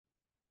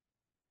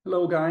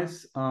Hello,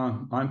 guys.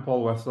 I'm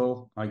Paul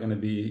Wessel. I'm going to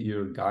be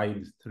your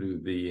guide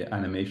through the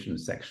animation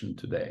section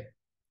today.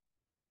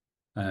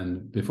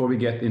 And before we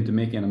get into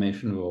making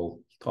animation, we'll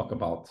talk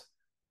about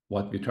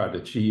what we try to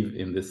achieve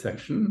in this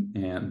section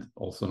and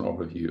also an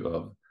overview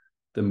of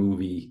the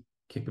movie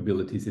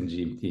capabilities in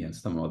GMT and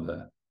some of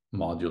the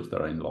modules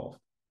that are involved.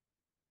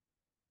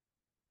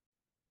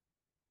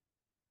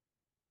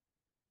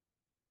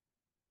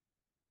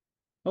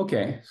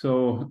 Okay,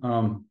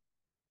 so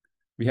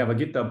we have a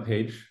GitHub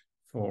page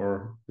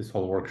for this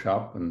whole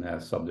workshop and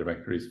has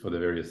subdirectories for the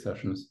various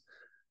sessions.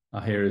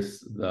 Here is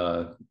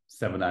the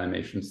 7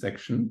 animation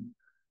section.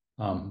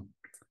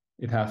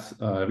 It has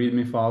a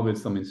README file with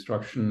some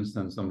instructions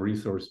and some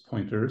resource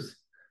pointers,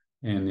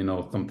 and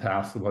some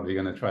tasks of what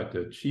we're going to try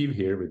to achieve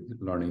here with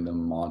learning the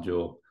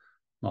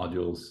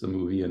modules, the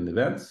movie, and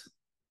events.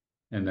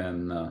 And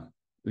then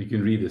you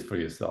can read this for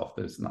yourself.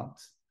 There's not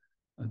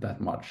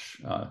that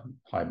much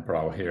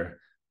highbrow here.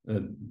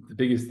 The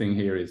biggest thing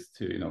here is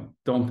to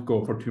don't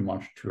go for too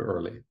much too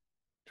early.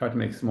 Try to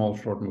make small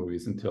short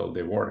movies until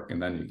they work,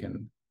 and then you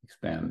can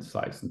expand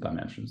size and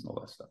dimensions and all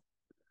that stuff.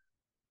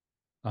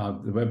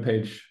 The web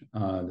page,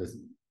 the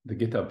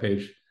GitHub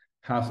page,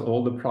 has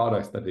all the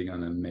products that they're going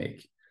to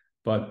make,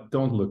 but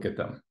don't look at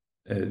them.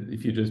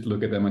 If you just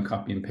look at them and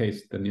copy and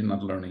paste, then you're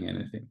not learning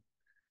anything.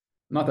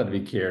 Not that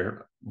we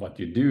care what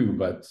you do,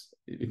 but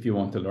if you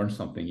want to learn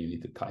something, you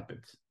need to type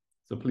it.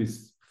 So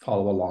please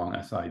follow along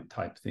as I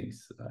type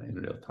things in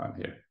real time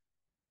here.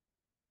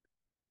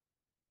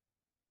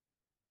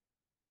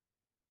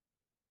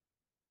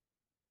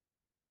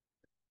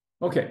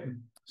 Okay,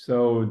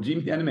 so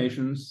GMT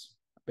animations,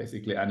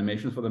 basically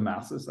animations for the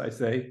masses, I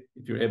say.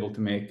 If you're able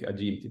to make a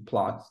GMT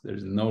plot,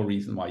 there's no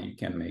reason why you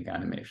can't make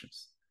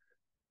animations.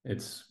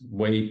 It's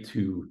way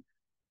too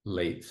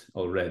late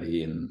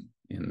already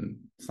in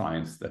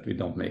science that we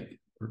don't make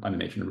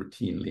animation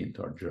routinely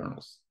into our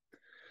journals.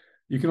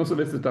 You can also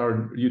visit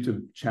our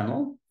YouTube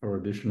channel for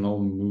additional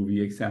movie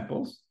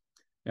examples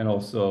and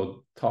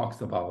also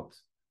talks about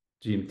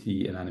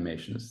GMT and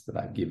animations that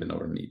I've given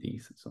over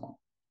meetings and so on.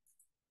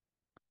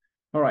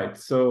 All right,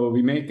 so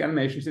we make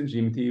animations in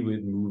GMT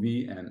with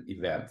movie and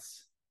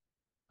events.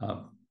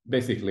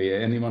 Basically,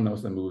 anyone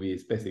knows a movie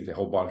is basically a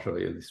whole bunch of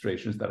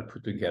illustrations that are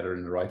put together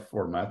in the right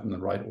format, in the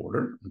right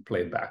order, and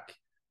played back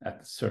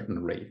at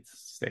certain rates,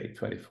 say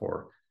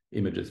 24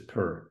 images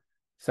per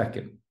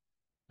second.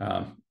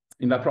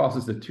 In that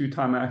process, the 2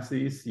 time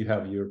axes, you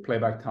have your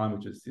playback time,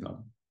 which is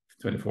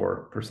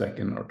 24 per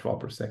second or 12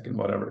 per second,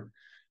 whatever.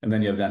 And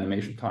then you have the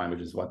animation time,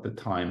 which is what the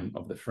time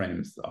of the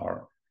frames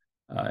are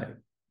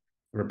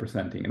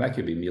representing. And that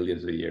could be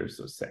millions of years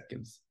or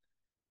seconds.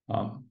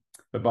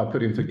 But by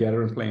putting them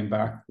together and playing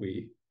back,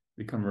 we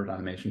convert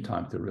animation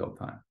time to real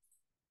time.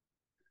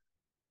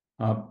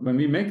 When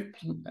we make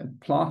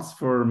plots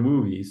for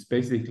movies,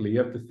 basically you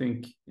have to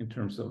think in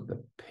terms of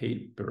the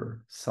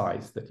paper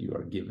size that you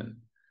are given.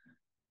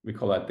 We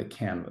call that the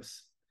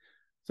canvas.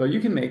 So you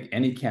can make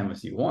any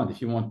canvas you want.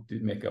 If you want to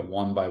make a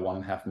 1 by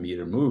 1.5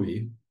 meter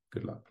movie,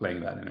 good luck playing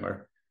that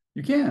anywhere,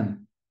 you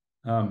can.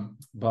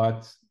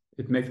 But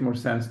it makes more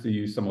sense to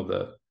use some of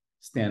the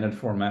standard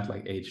format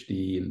like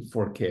HD and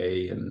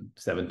 4K and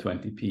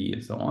 720p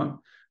and so on.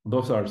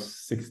 Those are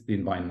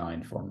 16 by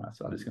 9 formats.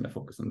 So I'm just going to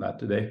focus on that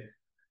today.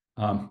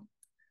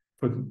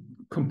 For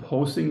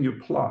composing your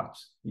plot,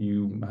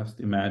 you have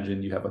to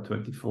imagine you have a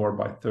 24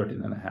 by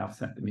 13.5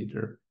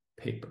 centimeter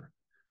paper,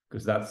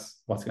 because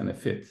that's what's going to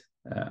fit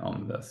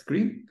on the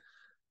screen.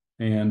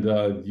 And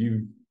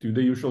you do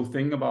the usual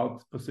thing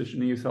about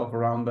positioning yourself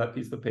around that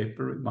piece of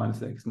paper with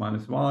 -x,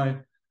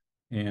 -y.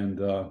 And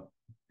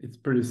it's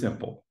pretty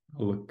simple.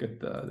 Look at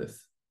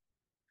this.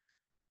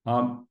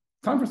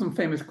 Time for some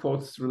famous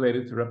quotes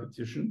related to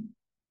repetition.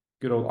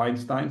 Good old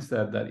Einstein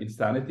said that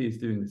insanity is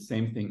doing the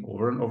same thing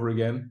over and over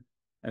again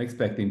and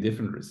expecting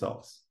different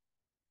results.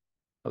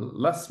 A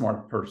less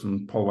smart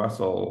person, Paul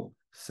Wessel,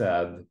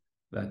 said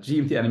that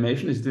GMT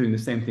animation is doing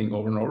the same thing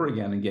over and over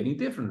again and getting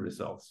different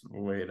results.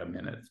 Wait a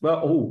minute.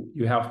 Well,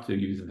 you have to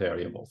use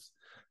variables.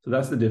 So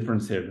that's the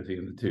difference here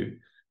between the two,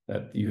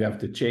 that you have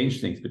to change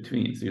things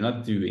between. So you're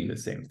not doing the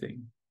same thing.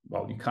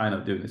 Well, you're kind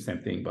of doing the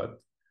same thing, but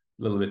a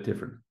little bit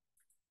different.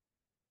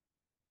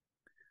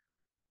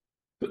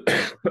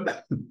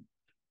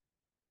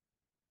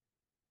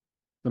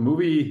 The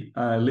movie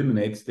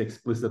eliminates the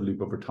explicit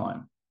loop over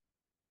time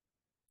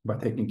by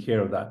taking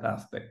care of that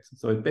aspect.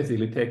 So it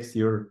basically takes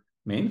your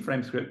main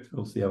frame script,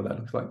 we'll see how that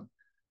looks like,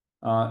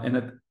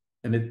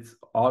 and it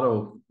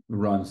auto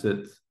runs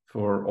it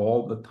for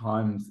all the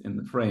times in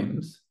the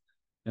frames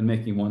and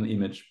making 1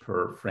 image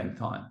per frame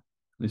time.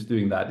 And it's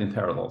doing that in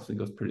parallel, so it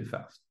goes pretty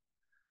fast.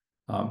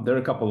 There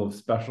are a couple of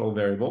special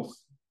variables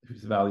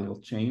whose value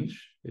will change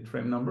with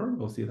frame number.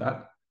 We'll see that.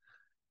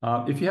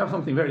 If you have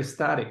something very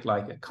static,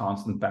 like a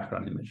constant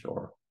background image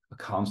or a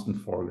constant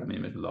foreground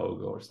image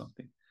logo or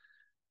something,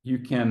 you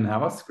can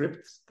have a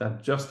script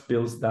that just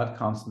builds that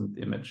constant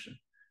image,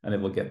 and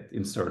it will get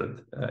inserted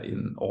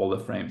in all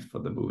the frames for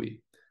the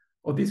movie.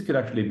 Or these could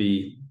actually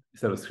be,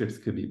 instead of scripts,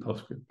 could be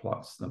PostScript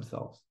plots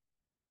themselves.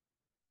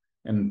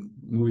 and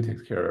movie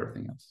takes care of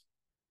everything else.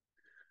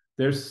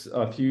 There's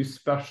a few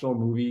special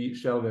movie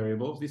shell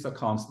variables. These are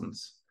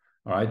constants.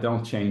 All right,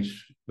 don't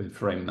change with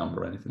frame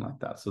number or anything like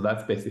that. So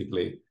that's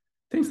basically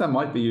things that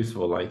might be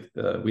useful, like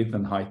the width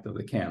and height of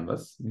the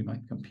canvas. You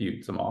might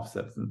compute some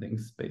offsets and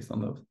things based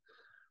on those.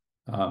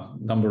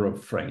 Number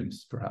of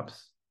frames,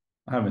 perhaps.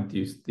 I haven't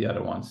used the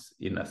other ones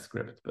in a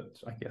script, but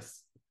I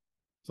guess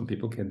some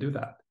people can do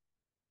that.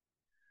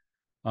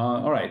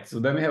 All right, so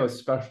then we have a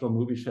special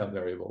movie shell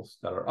variables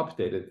that are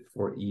updated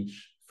for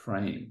each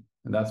frame.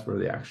 And that's where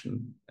the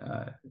action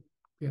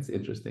gets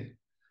interesting.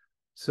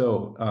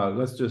 So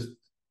let's just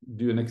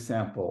do an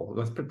example.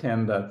 Let's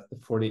pretend that the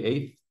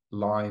 48th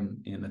line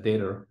in the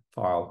data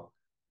file,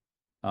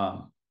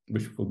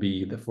 which will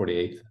be the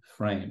 48th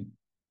frame,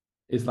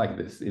 is like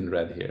this in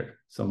red here.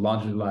 Some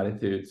longitude,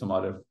 latitude, some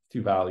other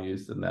two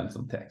values, and then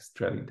some text,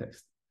 trailing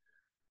text.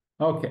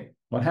 Okay,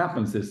 what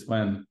happens is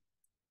when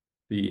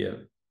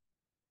the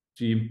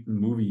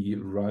movie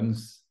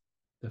runs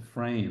the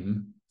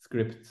frame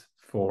script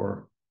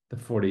for the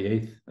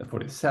 48th, the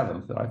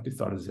 47th, I actually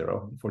started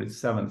 0,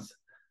 47th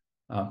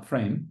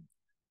frame,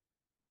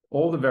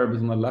 all the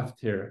variables on the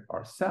left here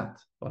are set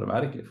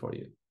automatically for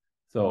you.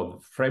 So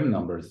the frame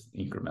number is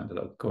incremented,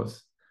 of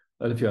course.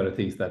 There's a few other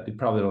things that you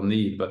probably don't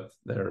need, but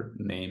they're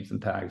names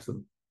and tags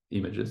of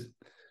images.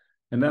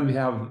 And then we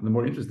have the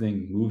more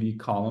interesting movie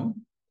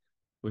column,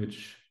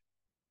 which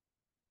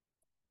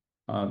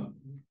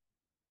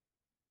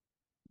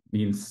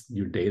means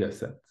your data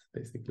set,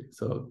 basically.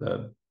 So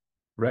the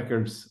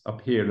records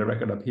up here, the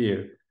record up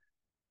here,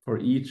 for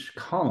each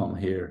column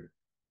here,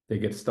 they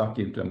get stuck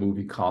into a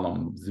movie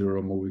column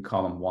 0, movie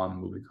column 1,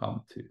 movie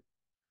column 2.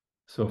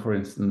 So for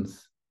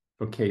instance,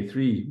 for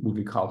K3,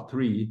 movie column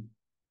 3,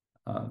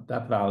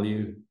 that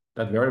value,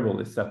 that variable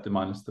is set to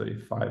minus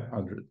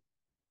 3,500.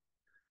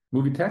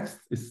 Movie text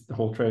is the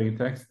whole trailing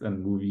text,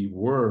 and movie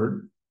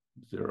word,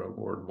 0,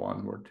 word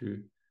 1, word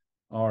 2,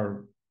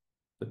 are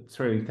the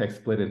trailing text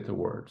split into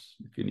words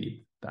if you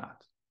need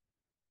that.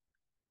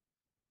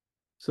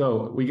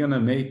 So we're going to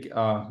make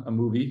a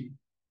movie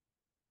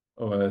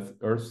of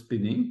Earth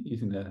spinning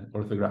using the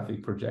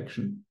orthographic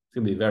projection. It's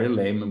going to be a very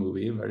lame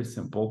movie, very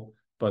simple,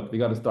 but we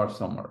got to start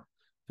somewhere.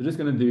 We're just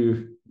going to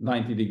do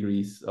 90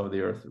 degrees of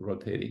the Earth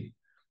rotating,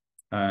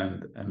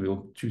 and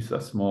we'll choose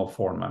a small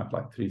format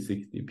like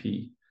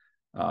 360p,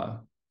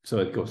 so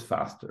it goes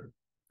faster.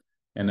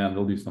 And then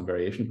we'll do some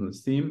variation from the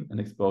theme and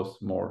expose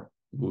more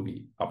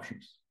movie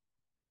options.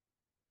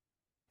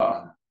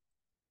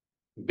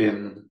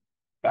 Bin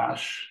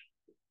bash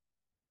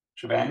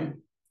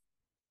shebang.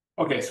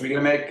 Okay, so we're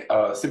gonna make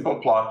a simple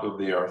plot of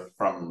the Earth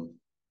from,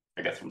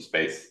 I guess, from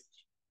space,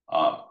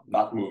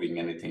 not moving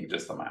anything,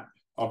 just a map.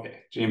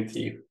 Okay,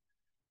 GMT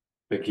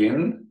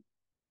begin.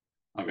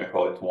 I'm gonna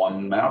call it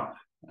one map.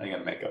 I'm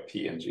gonna make a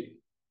PNG.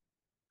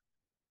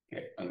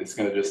 Okay, and this is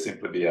gonna just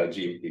simply be a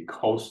GMT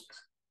coast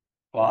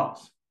plot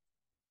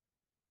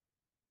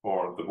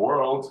for the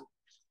world,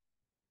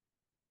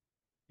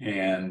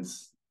 and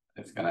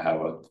it's gonna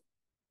have an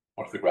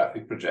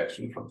orthographic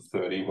projection from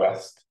 30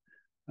 west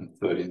and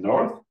 30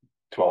 north,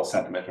 12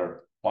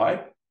 centimeter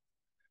wide.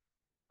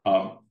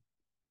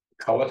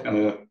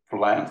 Color for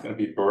land is gonna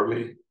be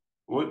burley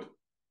wood,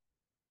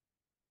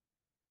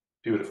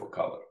 beautiful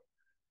color.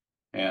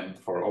 And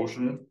for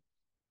ocean,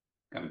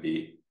 gonna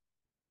be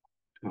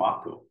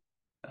tomato.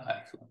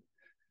 Excellent.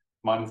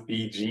 Minus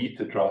BG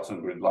to draw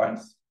some grid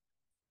lines.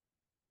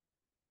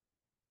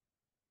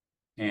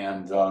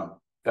 And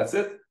that's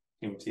it,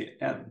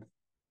 GMT end.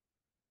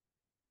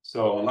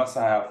 So unless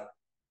I have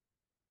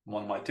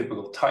one of my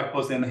typical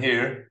typos in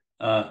here,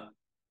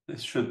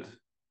 this should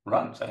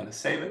run. So I'm gonna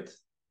save it.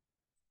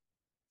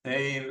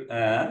 Save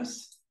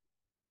as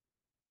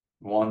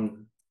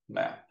one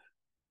map.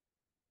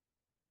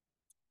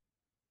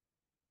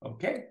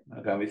 Okay,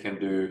 and then we can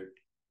do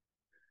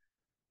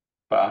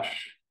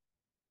bash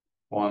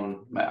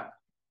one map.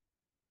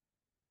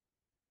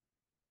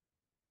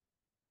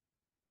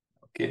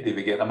 Okay, did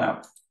we get a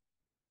map?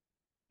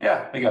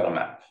 Yeah, we got a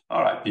map.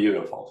 All right,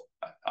 beautiful.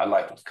 I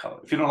like those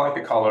colors. If you don't like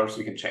the colors,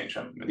 you can change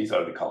them. These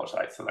are the colors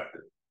I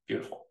selected.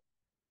 Beautiful.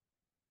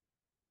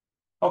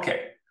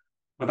 Okay,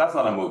 but that's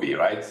not a movie,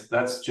 right?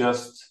 That's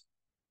just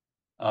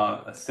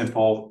a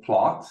simple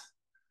plot.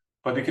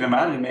 But you can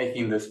imagine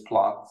making this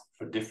plot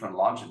for different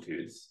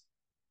longitudes.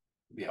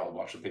 We have a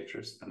bunch of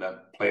pictures and then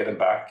play them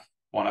back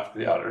one after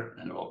the other,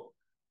 and it will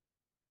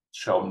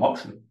show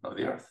motion of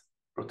the Earth,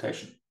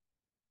 rotation.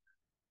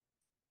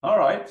 All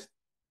right,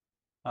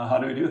 how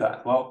do we do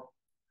that? Well,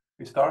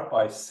 we start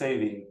by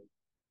saving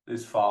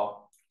this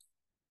file,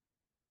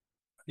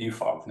 new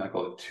file. I'm going to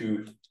call it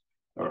to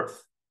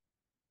Earth.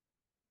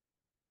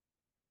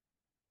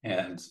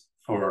 And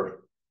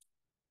for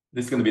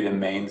this is going to be the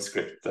main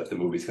script that the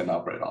movie is going to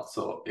operate on.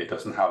 So it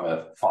doesn't have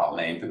a file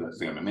name because it's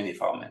going to be many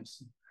file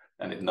names.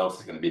 And it knows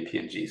it's going to be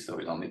PNG, so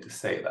we don't need to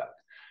say that.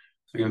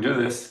 So we can do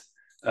this.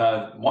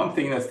 One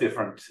thing that's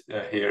different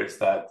here is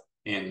that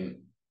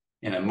in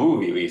a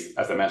movie,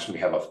 as I mentioned, we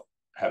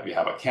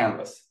have a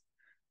canvas.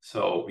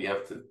 So we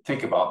have to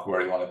think about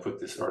where we want to put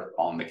this Earth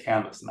on the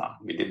canvas now.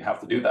 We didn't have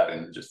to do that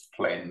in just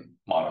plain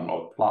modern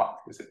mode plot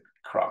because it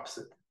crops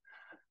it.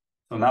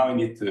 So now we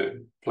need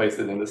to place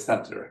it in the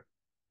center.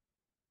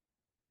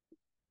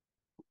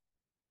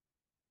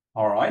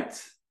 All right.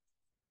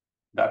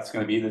 That's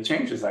going to be the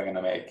changes I'm going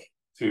to make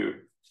to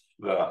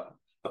the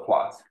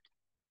plot.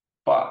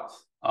 But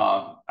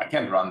I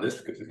can't run this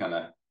because it's going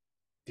to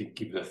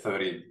keep the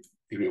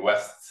 30-degree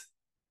west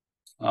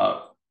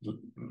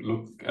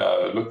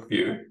look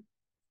view.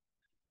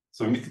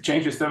 So we need to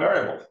change this to a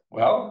variable.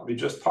 Well, we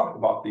just talked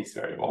about these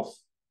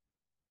variables.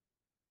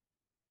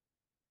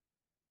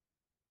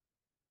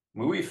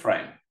 Movie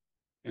frame.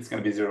 It's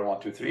going to be 0,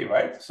 1, 2, 3,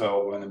 right?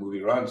 So when the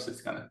movie runs,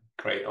 it's going to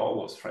create all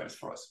those frames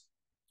for us.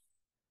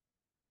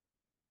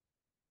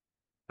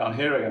 Down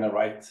here, I'm going to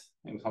write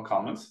in some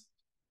comments,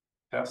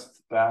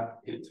 test that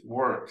it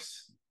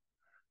works.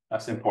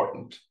 That's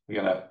important.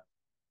 We're going to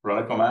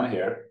run a command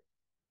here,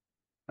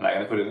 and I'm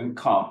going to put it in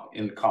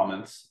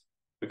comments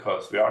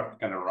because we are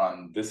going to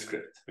run this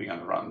script. We're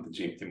going to run the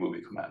GMT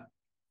movie command.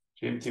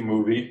 GMT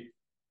movie,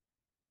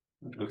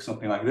 it looks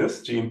something like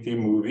this, GMT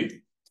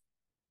movie.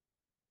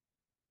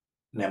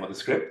 Name of the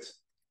script,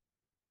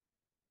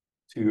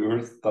 to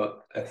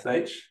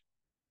earth.sh.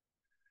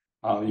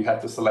 You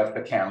have to select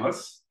the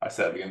canvas. I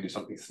said we're going to do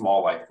something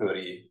small like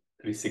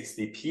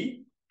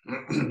 360p.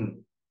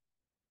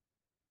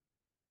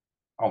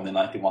 Only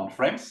 91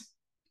 frames.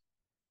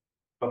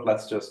 But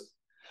let's just,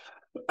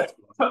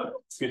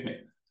 excuse me,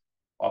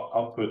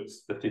 I'll put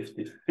the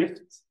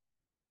 55th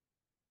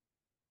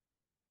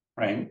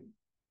frame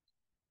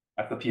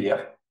at the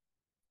PDF.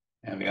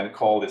 And we're going to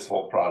call this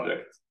whole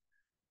project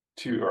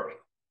to Earth.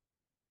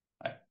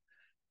 Right?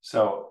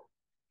 So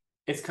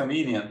it's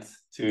convenient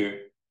to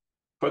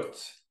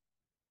put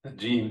the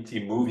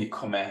GMT movie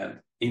command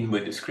in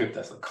with the script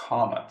as a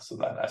comment so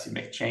that as you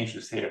make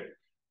changes here,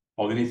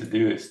 all you need to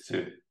do is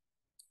to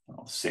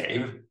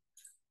save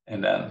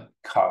and then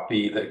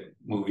copy the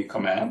movie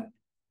command.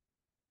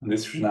 And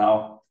this should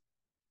now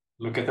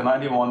look at the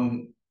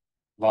 91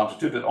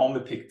 longitude that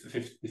only picked the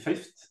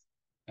 55th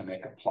and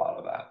make a plot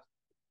of that.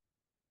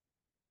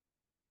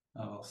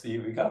 And we'll see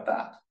if we got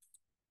that.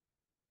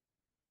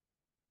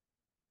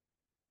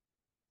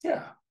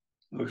 Yeah,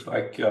 looks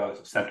like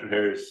center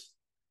here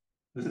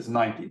this is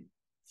 90.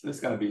 So this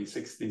is going to be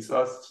 60. So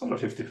that's sort of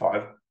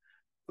 55.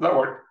 So that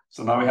worked.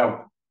 So now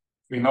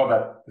we know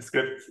that the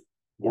script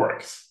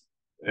works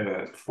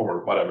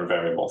for whatever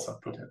variables I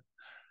put in.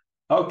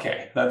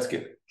 Okay, that's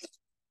good.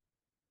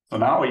 So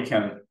now we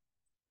can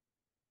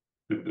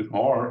do a bit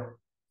more.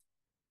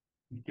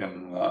 We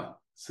can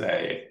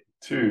say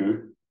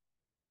to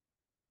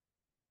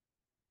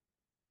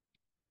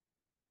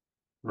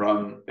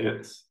run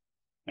it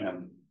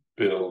and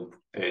build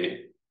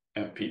a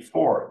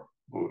MP4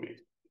 movie.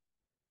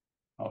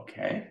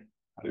 Okay,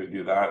 how do we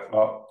do that?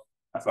 Well,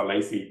 as a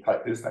lazy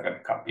typist, I can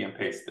copy and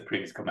paste the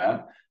previous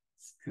command.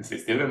 Since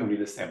it's still going to be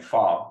the same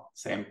file,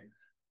 same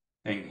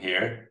thing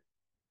here.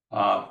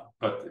 But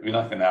we're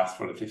not going to ask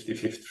for the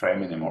 55th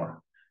frame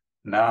anymore.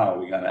 Now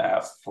we're going to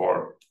ask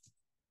for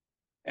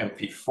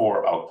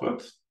MP4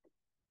 output.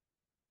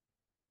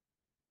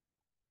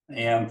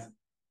 And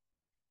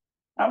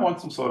I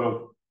want some sort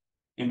of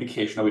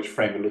indication of which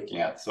frame we're looking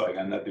at. So I'm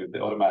going to do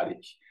the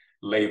automatic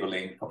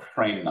labeling of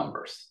frame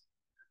numbers.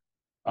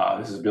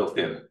 This is built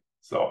in,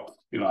 so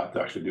you don't have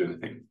to actually do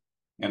anything.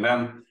 And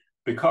then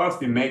because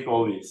we make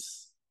all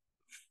these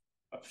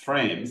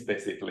frames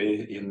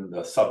basically in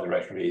the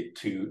subdirectory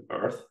to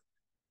Earth,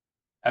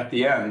 at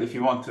the end, if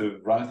you want to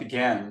run it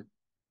again,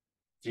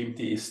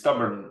 GMT is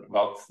stubborn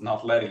about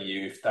not letting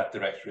you if that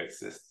directory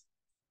exists.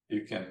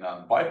 You can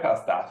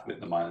bypass that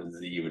with the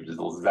 -z, which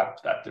will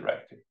zap that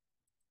directory.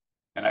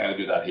 And I'm going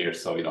to do that here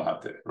so we don't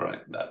have to run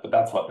it that, but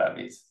that's what that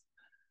means.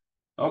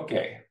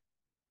 Okay.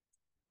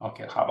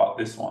 Okay, how about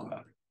this one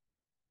then?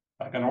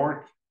 That can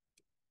work.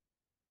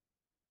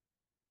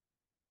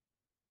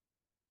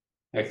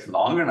 Takes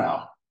longer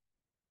now.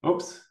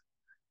 Oops.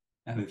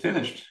 And it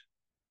finished.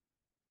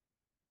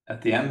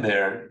 At the end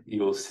there,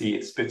 you will see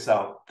it spits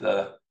out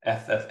the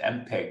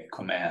ffmpeg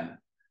command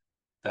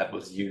that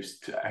was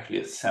used to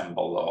actually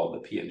assemble all the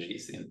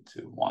PNGs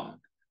into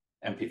one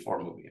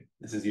MP4 movie.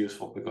 This is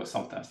useful because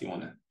sometimes you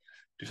want to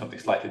do something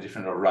slightly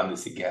different or run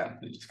this again.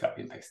 You just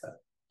copy and paste that.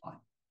 Fine.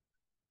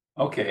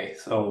 Okay,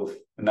 so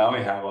now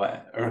we have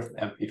an Earth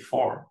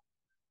MP4.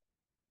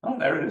 Oh,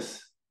 there it is.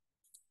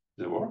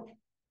 Does it work?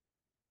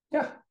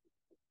 Yeah.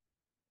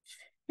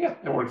 Yeah,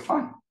 it worked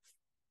fine.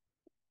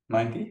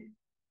 90.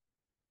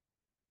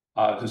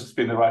 Does it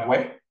spin the right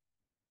way?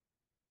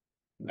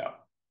 No.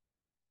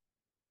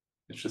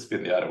 It should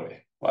spin the other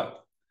way.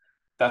 But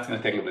that's going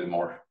to take a little bit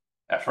more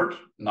effort,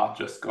 not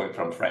just going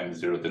from frame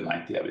 0 to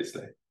 90,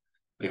 obviously.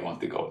 We want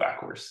to go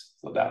backwards.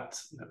 So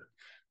that's,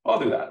 I'll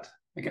do that.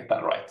 I get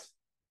that right.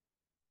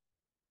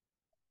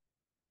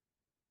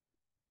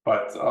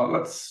 But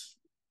let's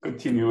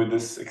continue with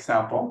this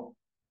example.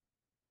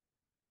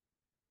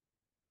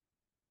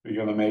 We're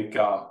going to make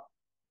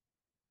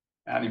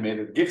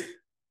animated GIF.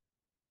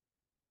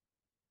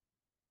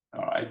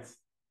 All right.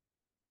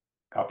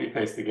 Copy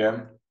paste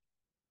again.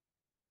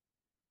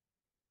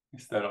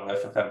 Instead of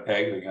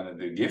FFmpeg, we're going to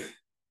do GIF.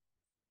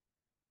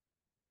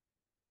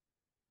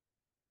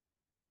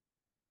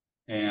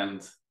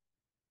 And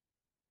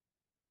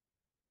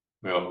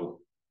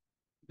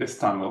this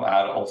time we'll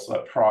add also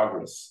a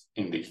progress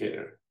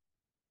indicator.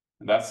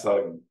 And that's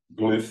a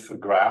glyph, a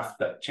graph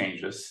that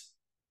changes,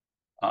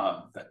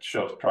 that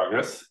shows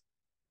progress.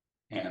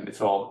 And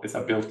it's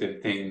a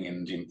built-in thing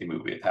in GMT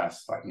Movie. It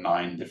has like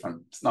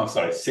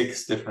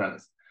 6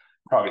 different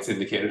progress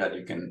indicators that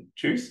you can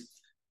choose.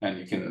 And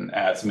you can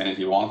add as many as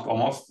you want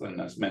almost, and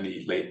as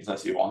many labels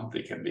as you want.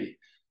 They can be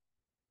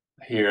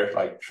here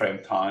like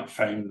frame time,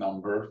 frame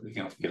number. They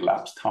can also be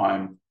elapsed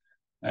time,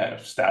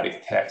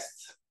 static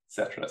text,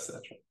 etc.,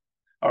 etc.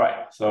 All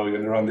right, so we're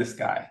going to run this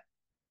guy.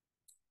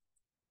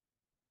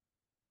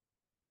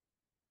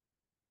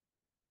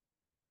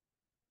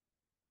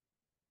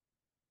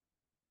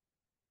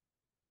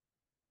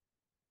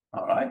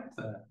 All right,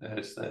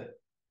 there's the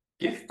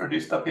GIF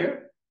produced up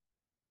here.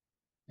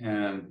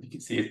 And you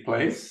can see it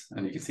plays,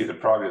 and you can see the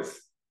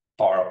progress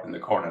bar up in the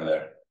corner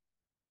there.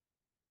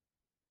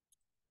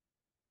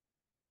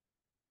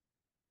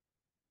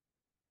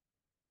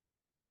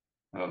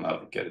 I don't know how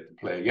to get it to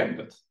play again,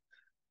 but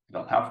you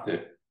don't have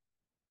to.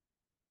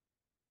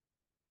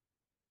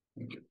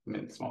 Make it a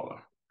bit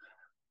smaller.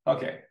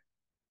 Okay,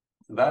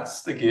 so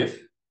that's the GIF.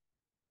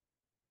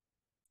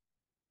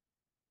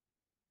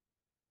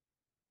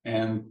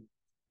 And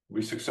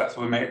we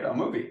successfully made a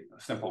movie,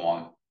 a simple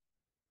one,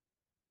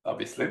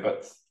 obviously,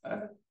 but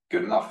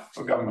good enough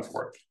for government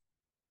work.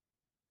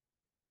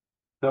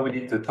 So we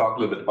need to talk a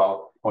little bit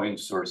about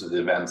points versus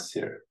events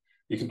here.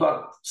 You can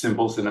plot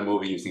symbols in a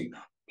movie using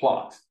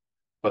plot,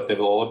 but they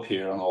will all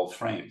appear on all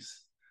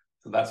frames.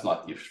 So that's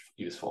not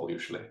useful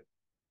usually,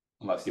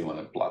 unless you want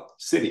to plot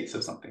cities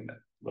or something that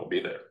will be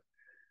there.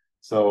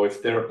 So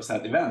if they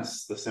represent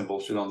events, the symbol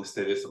should only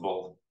stay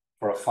visible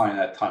for a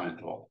finite time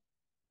interval.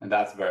 And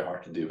that's very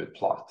hard to do with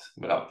plot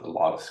without a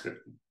lot of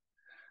scripting.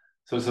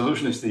 So the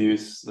solution is to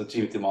use the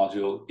GMT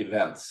module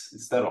events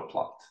instead of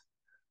plot.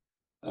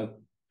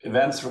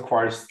 Events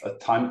requires a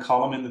time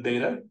column in the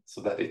data so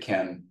that it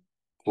can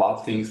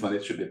plot things when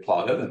it should be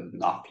plotted and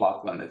not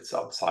plot when it's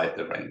outside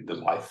the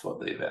life of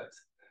the event.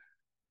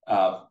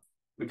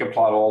 We can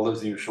plot all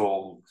those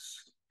usual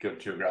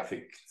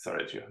geometric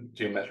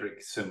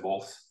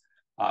symbols.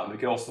 We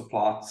can also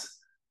plot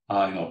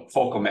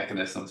focal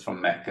mechanisms from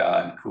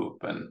Mecha and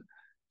Coop and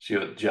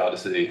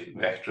Geodesy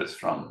vectors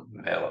from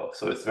Velo.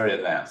 So it's very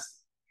advanced.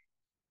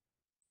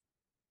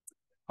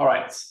 All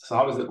right, so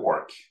how does it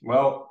work?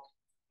 Well,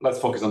 let's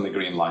focus on the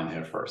green line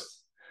here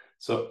first.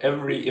 So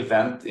every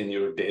event in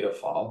your data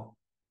file,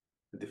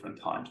 at different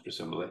times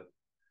presumably,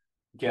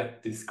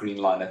 get this green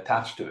line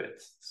attached to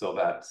it so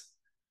that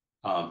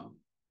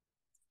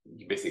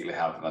you basically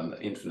have an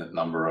infinite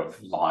number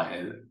of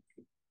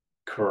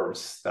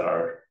curves that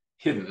are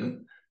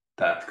hidden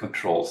that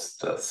controls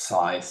the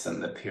size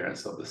and the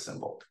appearance of the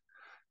symbol.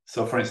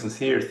 So for instance,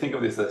 here, think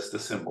of this as the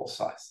symbol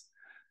size.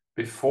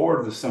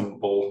 Before the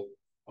symbol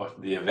or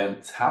the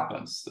event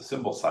happens, the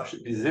symbol size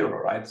should be 0,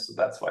 right? So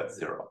that's why it's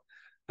 0.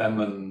 Then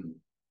when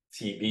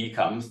TB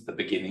comes, the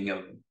beginning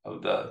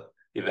of the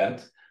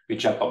event, we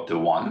jump up to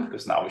 1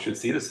 because now we should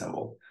see the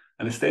symbol.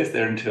 And it stays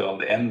there until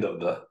the end of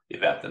the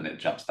event and it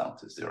jumps down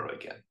to 0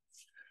 again.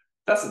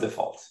 That's the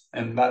default,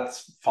 and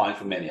that's fine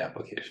for many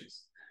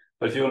applications.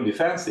 But if you want to be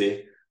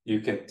fancy, you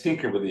can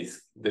tinker with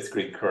this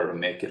green curve and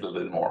make it a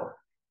little bit more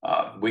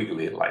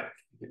wiggly, like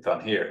we've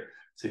done here.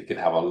 So you can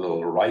have a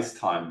little rise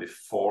time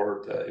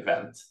before the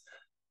event.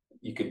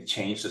 You can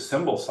change the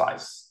symbol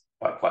size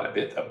by quite a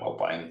bit, well,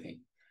 by anything.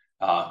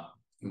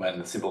 When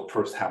the symbol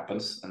first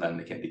happens, and then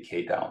it can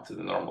decay down to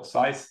the normal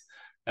size.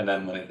 And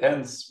then when it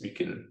ends, we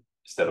can,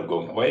 instead of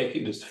going away, you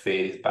can just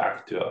fade it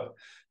back to a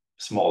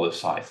smaller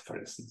size, for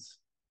instance.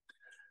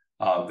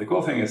 The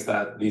cool thing is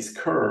that these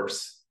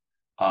curves,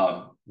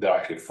 there are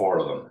actually 4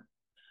 of them.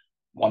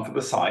 One for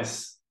the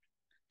size,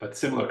 but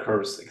similar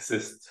curves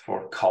exist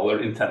for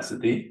color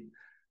intensity,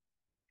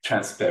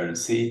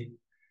 transparency,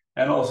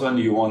 and also a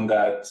new one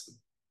that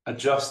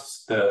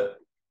adjusts the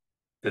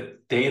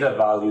data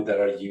value that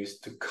are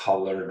used to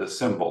color the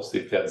symbols.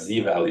 If you have Z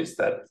values,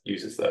 that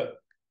uses the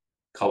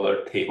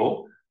color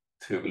table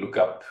to look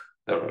up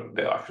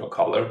the actual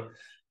color.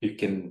 You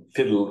can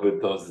fiddle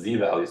with those Z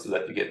values so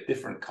that you get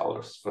different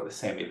colors for the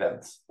same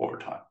events over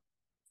time.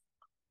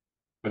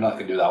 We're not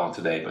going to do that one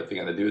today, but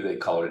we're going to do the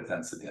color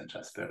intensity and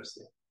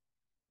transparency.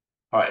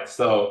 All right,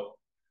 so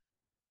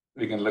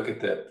we can look at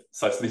the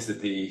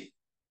seismicity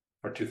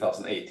for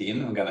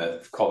 2018. I'm going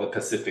to call it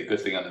Pacific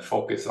because we're going to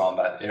focus on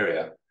that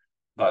area,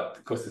 but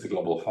because it's a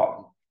global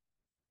file.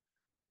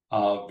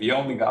 We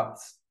only got,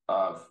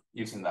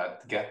 using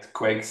that get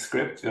quake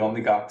script, we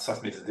only got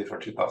seismicity for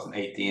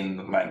 2018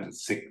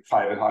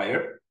 -5 and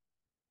higher.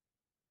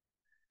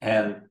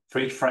 And for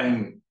each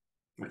frame,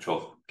 which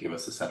will give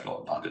us the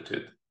central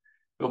longitude,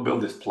 we'll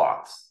build these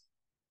plots.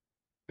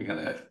 We're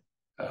going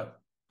to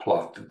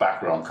plot the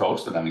background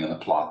coast, and then we're going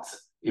to plot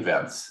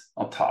events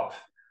on top.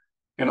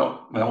 you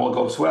know, when all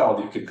goes well,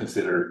 you could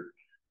consider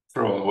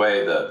throwing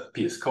away the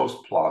PS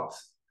Coast plot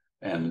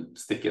and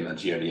stick in a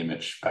GRD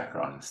image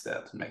background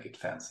instead to make it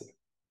fancy.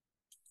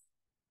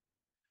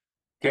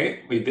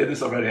 Okay, we did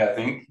this already, I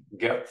think.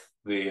 Get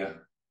the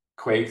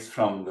quakes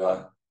from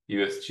the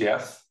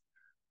USGS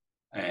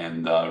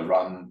and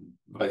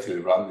basically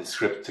run the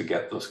script to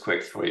get those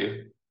quakes for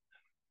you.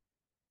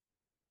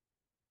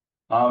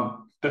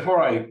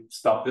 Before I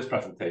stop this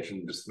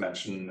presentation, just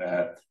mention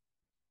that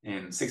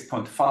in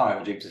 6.5,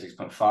 GMT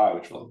 6.5,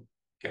 which will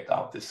get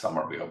out this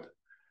summer,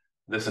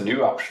 there's a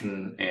new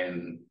option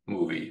in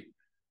Movie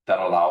that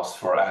allows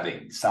for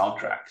adding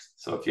soundtracks.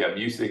 So if you have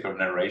music or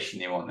narration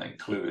you want to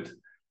include,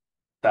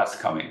 that's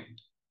coming.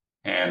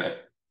 And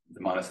the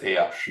 -A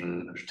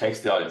option, which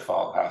takes the audio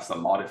file, has a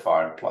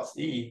modifier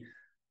 +E,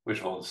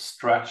 which will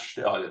stretch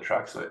the audio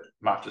track so it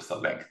matches the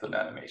length of the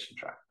animation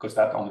track. Because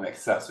that only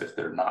makes sense if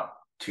they're not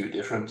too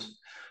different.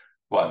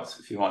 But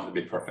if you want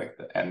to be perfect,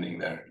 the ending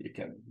there, you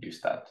can use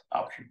that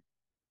option.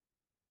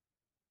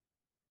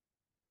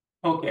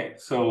 Okay,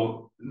 so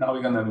now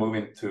we're going to move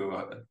into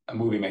a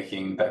movie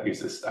making that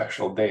uses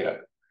actual data.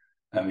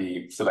 And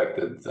we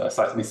selected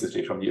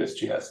seismicity from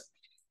USGS.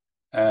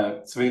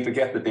 So we need to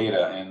get the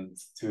data, and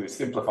to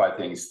simplify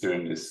things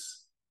during this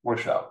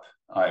workshop,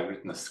 I've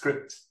written a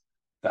script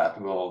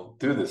that will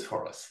do this for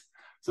us.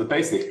 So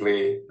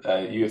basically,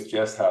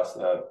 USGS has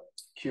a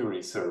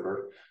query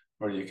server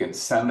where you can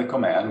send a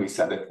command. We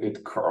send it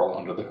with curl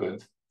under the hood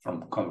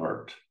from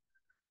convert.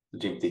 The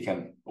GMT can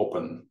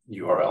open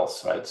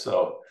URLs, right? So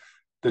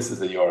this is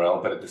the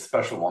URL, but it's a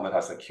special one that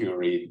has a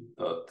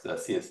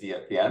query.csv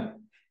at the end.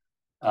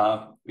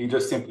 We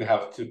just simply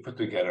have to put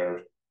together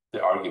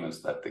the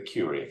arguments that the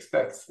query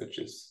expects, which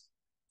is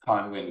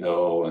time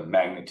window and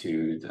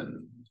magnitude and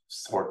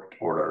sort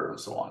order and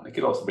so on. It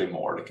could also be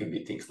more. It can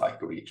be things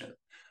like a region.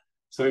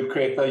 So we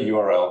create a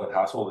URL that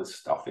has all this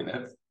stuff in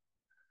it.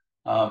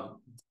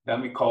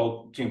 Then we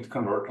call GMT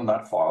convert on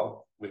that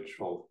file, which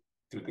will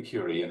do the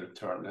query and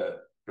return the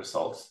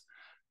results.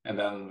 And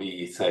then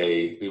we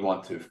say we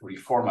want to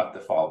reformat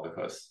the file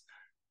because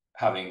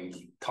having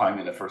time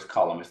in the first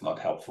column is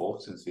not helpful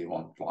since we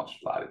want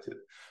longitude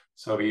latitude.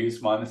 So we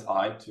use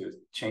 -I to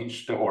change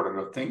the order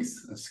of things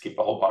and skip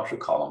a whole bunch of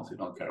columns we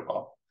don't care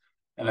about.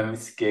 And then we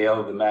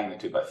scale the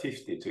magnitude by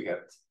 50 to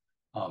get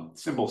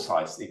symbol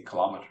size in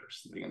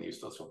kilometers. We can use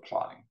those for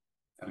plotting.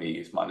 And we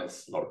use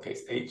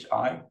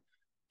 -hi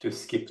to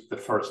skip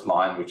the first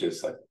line, which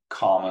is a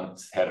comment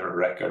header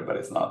record, but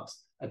it's not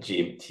a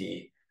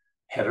GMT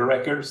header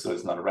record, so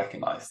it's not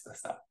recognized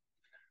as that.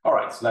 All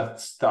right, so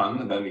that's done.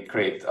 And then we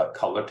create a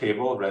color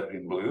table, red,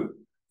 green, blue,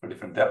 for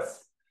different depths.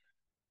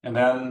 And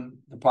then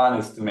the plan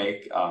is to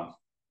make a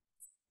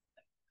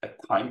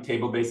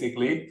timetable,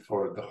 basically, for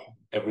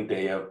every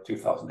day of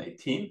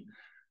 2018.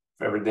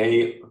 For every day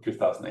of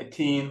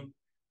 2018,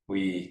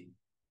 we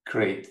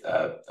create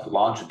a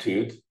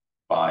longitude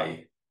by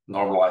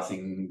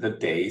normalizing the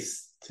days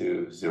to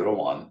 0,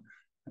 1,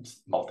 and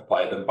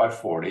multiply them by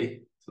 40.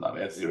 So now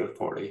we have 0 to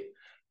 40.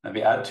 And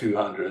we add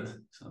 200.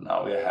 So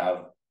now we have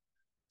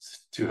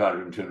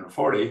 200 and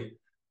 240.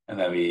 And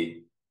then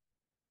we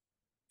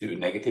do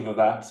negative of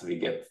that, so we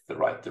get the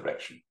right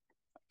direction.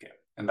 Okay,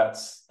 and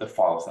that's the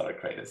files that are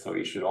created. So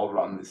we should all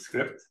run this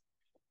script.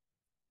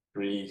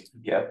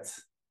 Get.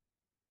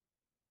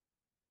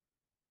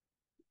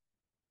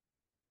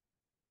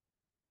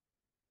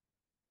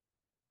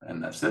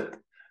 And that's it.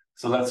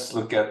 So let's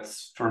look at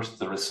first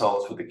the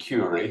results for the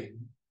query.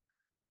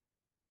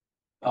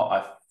 Oh,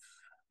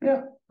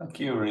 a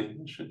query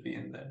should be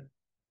in there.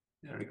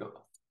 There we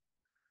go.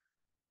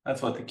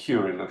 That's what the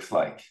query looks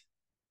like.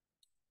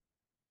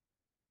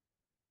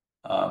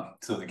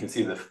 So you can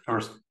see the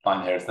first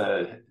line here is the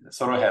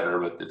sort of header,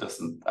 but it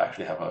doesn't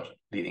actually have a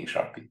leading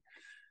Sharpie.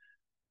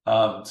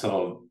 So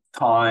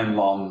time,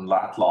 long,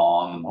 lat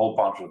long, a whole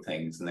bunch of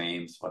things,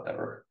 names,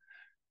 whatever.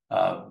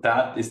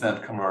 That is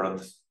then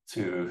converted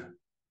to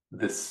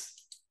this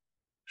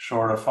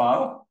shorter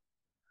file,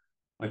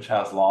 which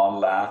has long,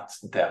 lat,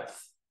 depth,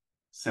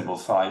 symbol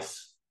size,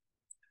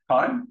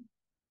 time.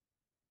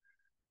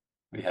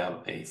 We have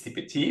a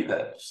CPT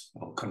that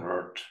will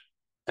convert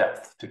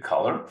depth to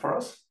color for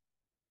us.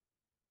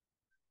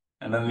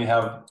 And then we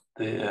have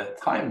the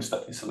times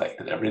that we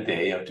selected every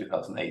day of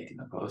 2018,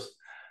 of course,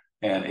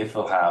 and it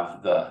will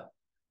have the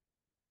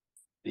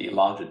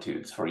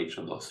longitudes for each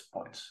of those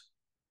points.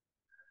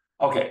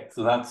 Okay,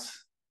 so that's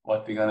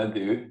what we're gonna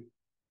do.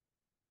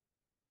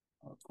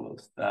 I'll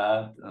close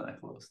that, and I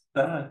close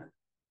that,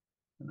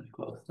 and I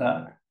close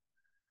that.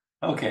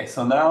 Okay, so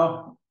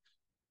now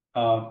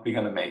we're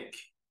gonna make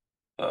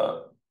a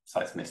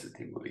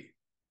seismicity movie.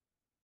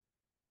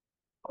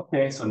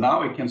 Okay, so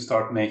now we can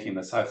start making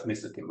the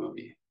seismicity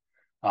movie.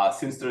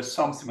 Since there's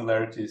some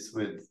similarities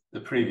with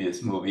the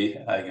previous movie,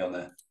 I'm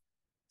gonna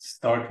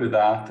start with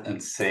that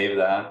and save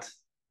that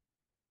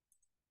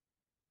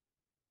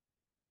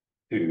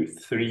to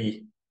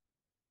 3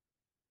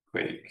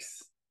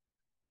 quakes.sh.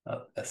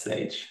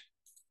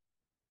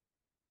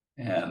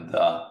 And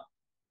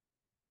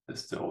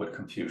just to avoid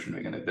confusion,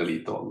 we're gonna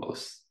delete all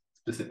those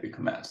specific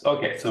commands.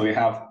 Okay, so we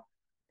have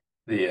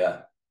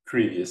the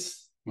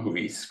previous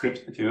movie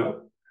script, if you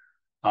will.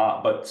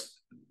 But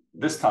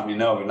this time,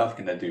 we're not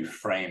going to do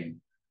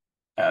frame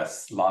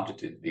as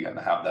longitude. We're going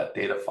to have that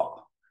data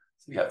file.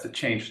 So we have to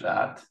change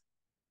that.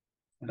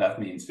 And that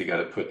means we got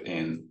to put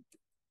in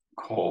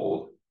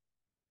col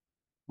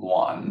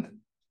 1.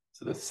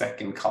 So the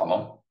second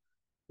column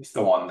is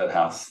the one that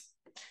has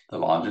the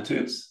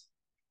longitudes.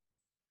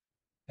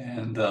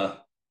 And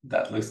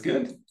that looks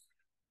good.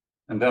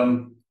 And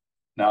then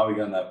now we're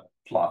going to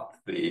plot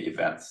the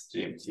events,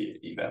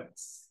 GMT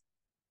events.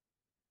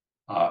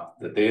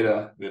 The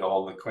data with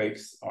all the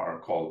quakes are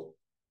called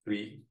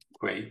 3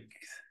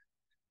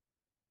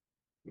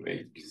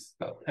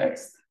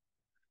 quakes.text.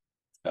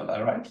 Spell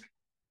that right.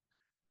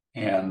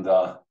 And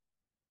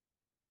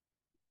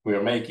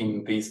we're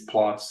making these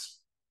plots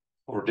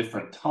for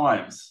different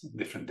times,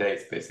 different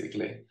days,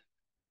 basically.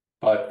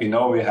 But we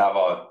know we have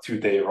a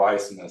 2-day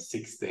rise and a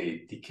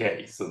 6-day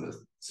decay. So the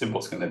symbol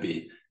is going to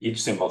be,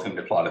 each symbol is going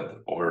to be plotted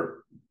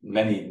over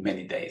many,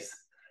 many days.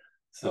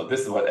 So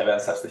this is what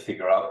events has to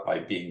figure out by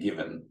being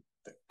given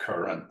the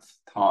current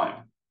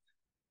time.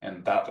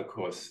 And that, of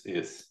course,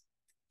 is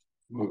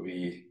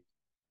movie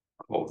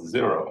called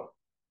 0,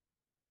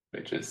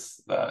 which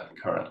is the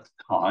current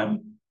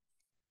time.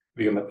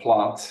 We're going to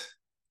plot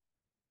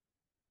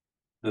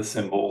the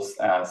symbols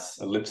as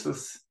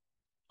ellipses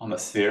on a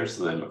sphere,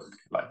 so they look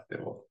like they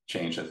will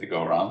change as they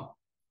go around.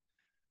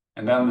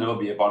 And then there will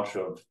be a bunch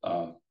of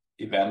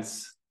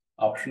events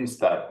options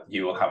that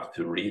you will have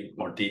to read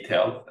more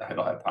detailed. I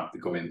don't have time to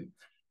go in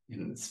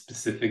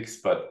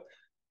specifics, but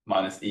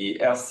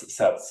 -ES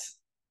sets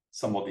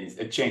some of these,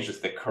 it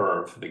changes the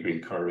curve, the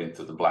green curve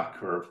into the black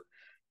curve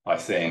by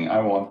saying,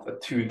 I want a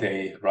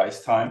 2-day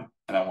rise time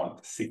and I want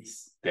a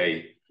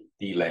 6-day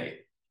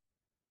delay.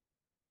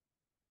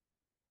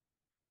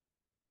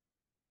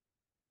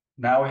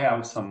 Now we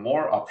have some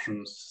more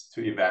options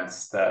to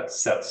events that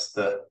sets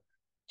the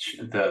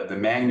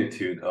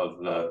magnitude of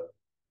the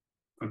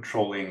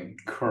controlling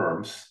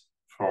curves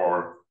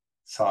for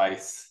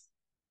size,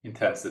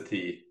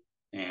 intensity,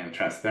 and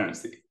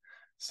transparency.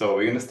 So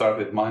we're going to start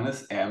with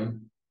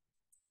 -M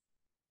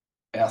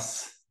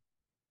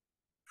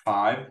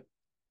S5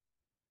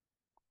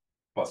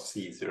 plus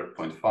C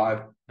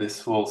 0.5.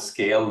 This will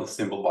scale the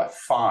symbol by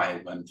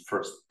 5 when it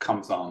first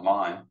comes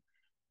online.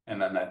 And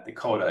then at the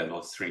coda, it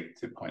will shrink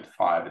to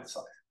 0.5 in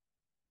size.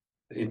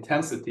 The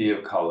intensity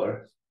of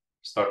color,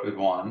 start with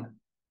 1,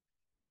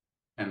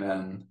 and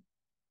then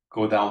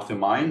go down to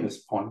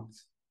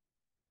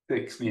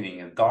 -0.6,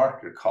 meaning a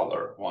darker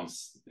color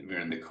once we're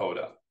in the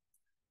coda.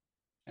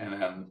 And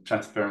then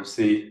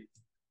transparency,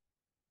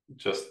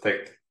 just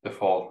take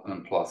default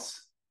and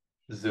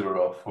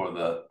 +0 for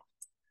the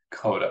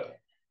coda.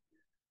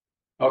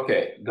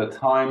 Okay, the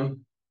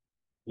time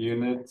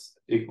unit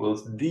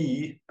equals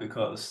D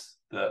because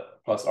the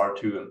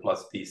 +R2 and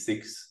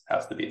 +D6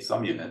 has to be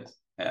some unit,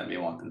 and we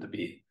want them to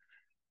be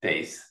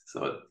days,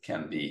 so it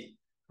can be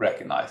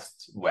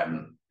recognized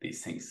when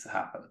these things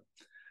happen.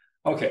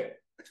 Okay,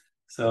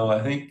 so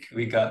I think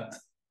we got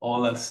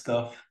all that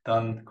stuff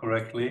done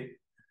correctly.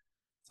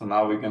 So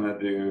now we're gonna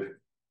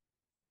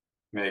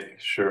make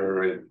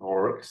sure it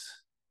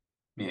works,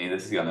 meaning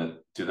this is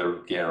gonna do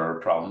the error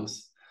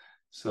problems.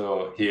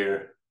 So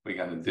here we're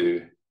gonna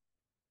do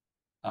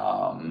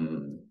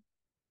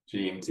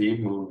GMT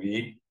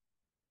movie.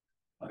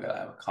 I gotta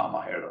have a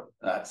comma here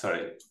though.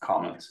 Sorry,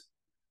 comment.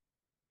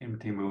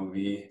 GMT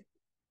movie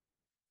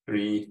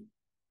 3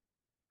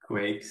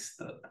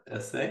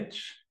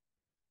 quakes.sh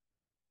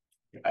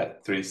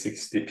at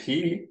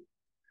 360p.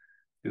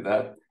 Do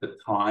that. The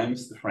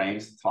times, the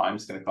frames, the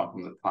times going to come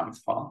from the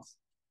times font.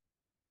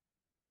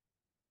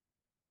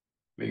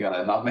 We're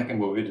gonna not make a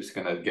movie, just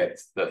gonna get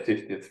the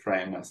 50th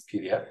frame as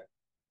PDF.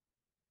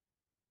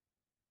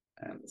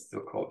 And it's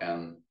still called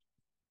N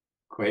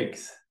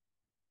quakes.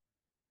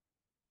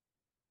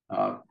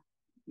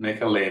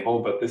 Make a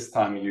label, but this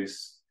time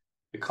use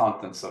the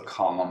contents of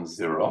column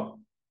 0.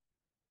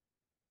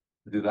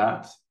 Do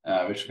that,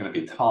 which is going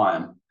to be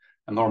time.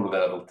 And normally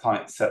that will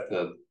set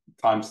the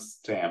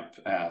timestamp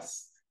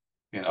as,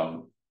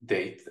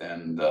 date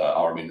and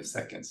hour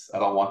milliseconds. I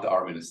don't want the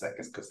hour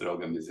milliseconds because they're all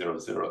going to be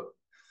 00.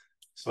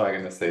 So I'm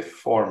going to say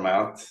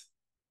format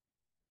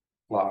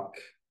clock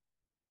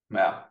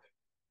map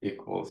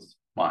equals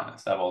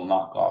minus. That will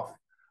knock off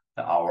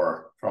the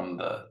hour from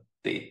the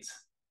date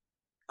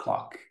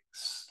clock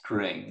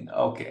string.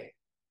 Okay.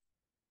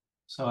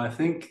 So I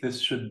think this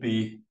should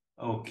be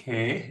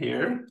okay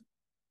here.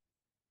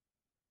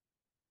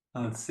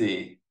 Let's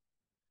see.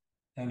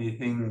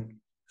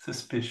 Anything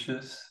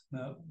suspicious?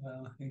 No, I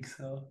don't think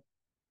so.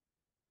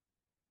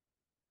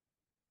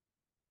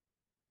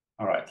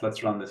 All right,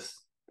 let's run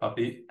this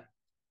puppy.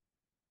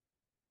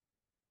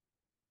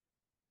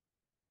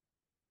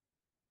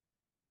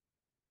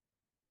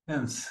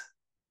 Hence.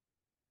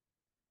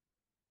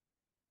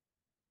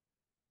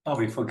 Oh,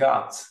 we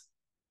forgot.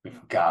 We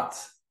forgot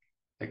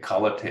the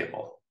color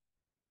table.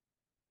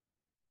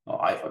 Oh,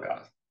 I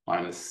forgot.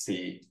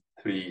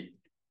 -C3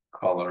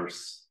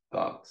 colors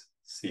dot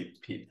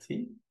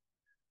CPT,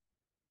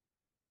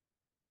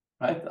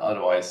 right?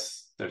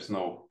 Otherwise, there's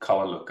no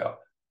color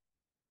lookup.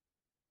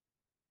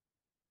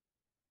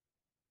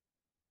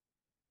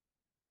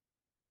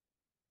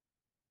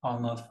 All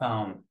not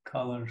found.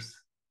 Colors.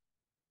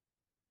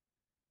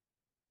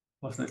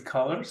 Wasn't it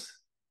colors?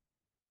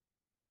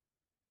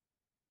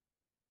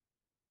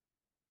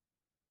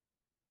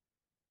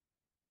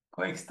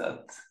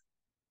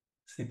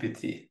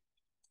 Quakes.cpt.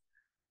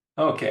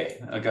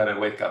 Okay, I gotta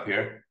wake up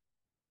here.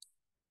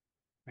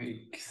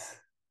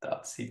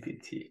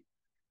 Quakes.cpt.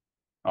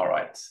 All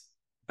right,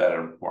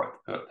 better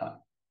work third time.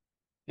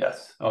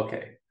 Yes,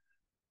 okay.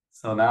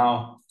 So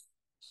now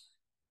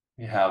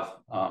we have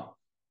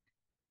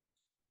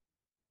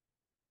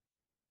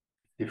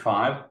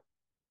 55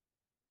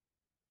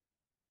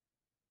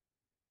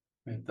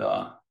 with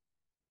the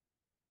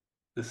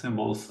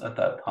symbols at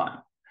that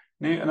time.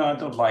 And I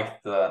don't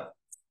like that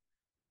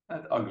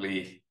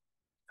ugly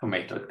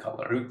tomato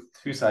color.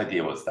 Whose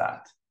idea was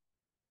that?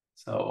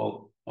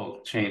 So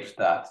we'll change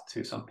that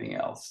to something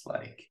else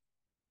like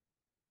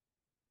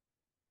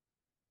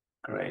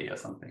gray or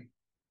something.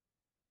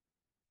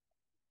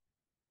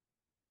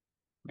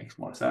 Makes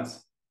more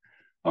sense.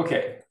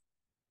 Okay.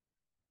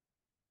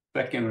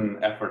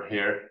 Second effort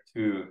here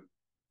to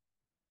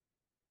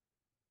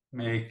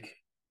make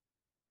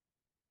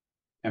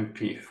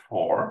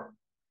MP4.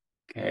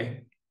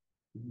 Okay.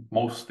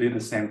 Mostly the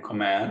same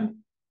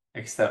command,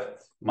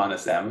 except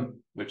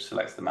 -M, which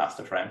selects the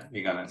master frame.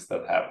 We're gonna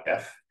instead have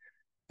F,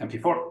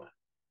 MP4,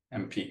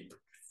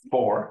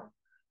 MP4.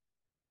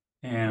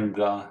 And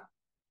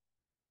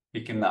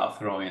we can now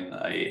throw in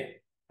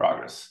a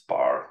progress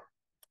bar,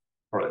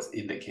 or its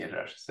indicator,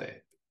 I should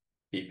say,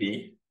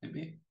 BB,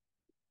 maybe.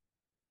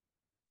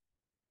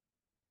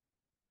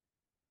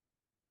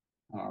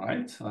 All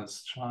right, so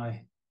let's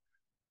try.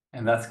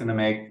 And that's gonna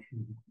make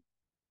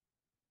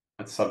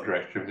a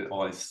subdirectory with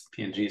all these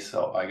PNGs,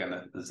 so I'm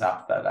gonna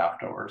zap that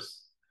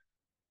afterwards.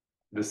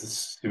 This is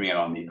assuming I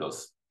don't need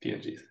those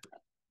PNGs.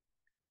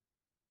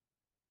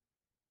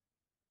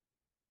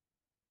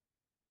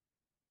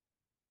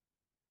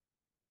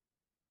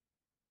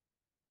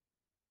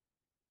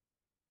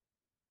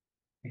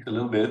 Takes a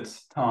little bit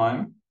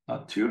time,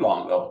 not too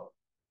long though.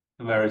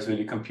 It varies with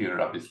the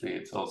computer, obviously.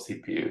 It's all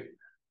CPU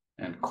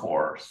and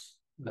cores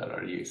that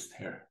are used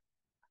here.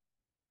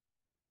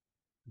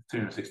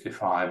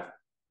 365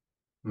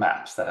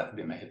 maps that have to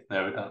be made.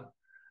 There we go.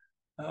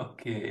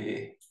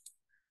 Okay.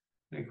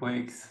 Big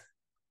quakes.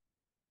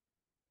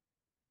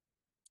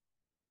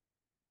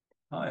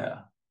 Oh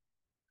yeah.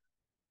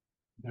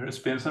 There it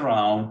spins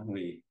around.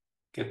 We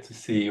get to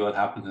see what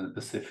happens in the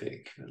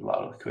Pacific. There's a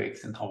lot of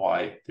quakes in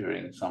Hawaii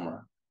during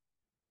summer.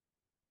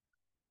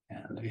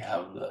 And we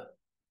have the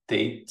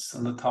dates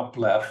on the top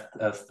left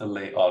as the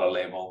auto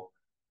label.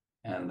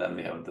 And then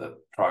we have the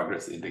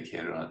progress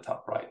indicator on the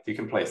top right. You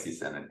can place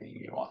these in anything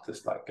you want,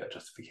 just like a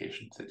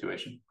justification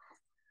situation.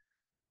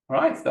 All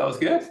right, that was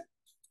good.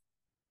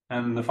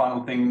 And the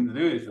final thing to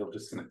do is we're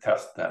just going to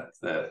test that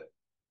the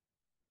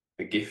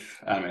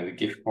GIF animated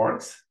GIF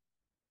works.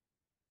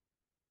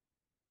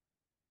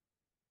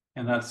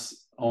 And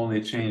that's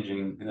only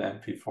changing the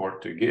MP4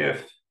 to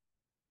GIF.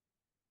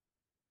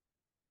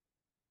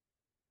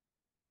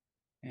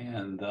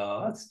 And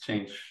let's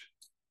change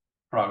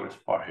progress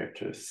bar here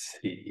to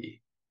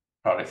C,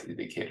 progress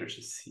indicator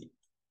to C.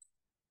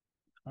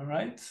 All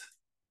right,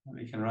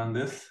 we can run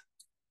this.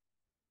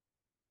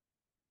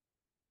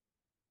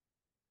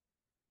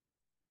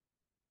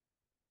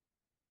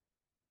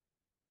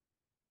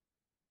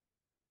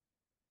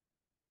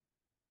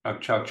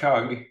 Chug, chug,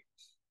 chug.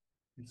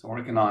 It's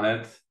working on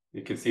it.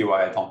 You can see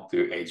why I don't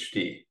do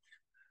HD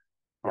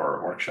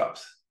for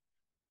workshops,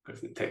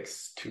 because it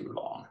takes too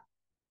long.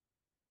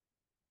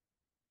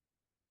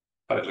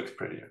 But it looks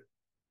prettier.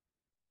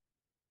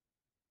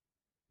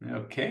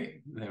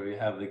 Okay, there we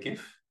have the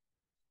GIF.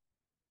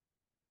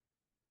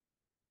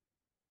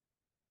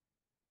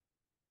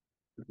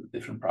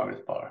 Different progress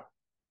bar.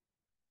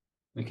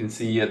 You can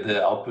see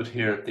the output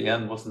here at the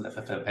end wasn't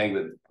FFmpeg,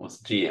 but it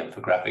was GM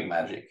for graphic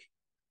magic,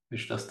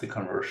 which does the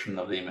conversion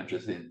of the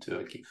images into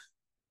a GIF.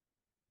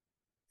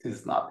 This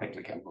is not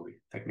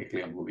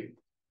technically a movie.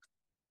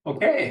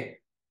 Okay,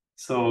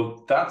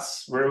 so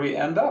that's where we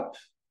end up.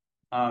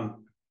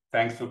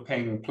 Thanks for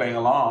playing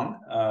along.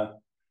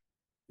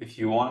 If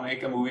you want to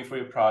make a movie for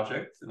your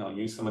project,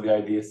 use some of the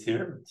ideas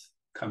here.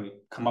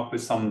 Come up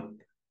with some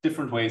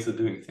different ways of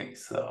doing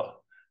things.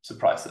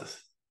 Surprise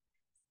us.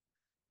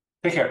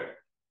 Take care.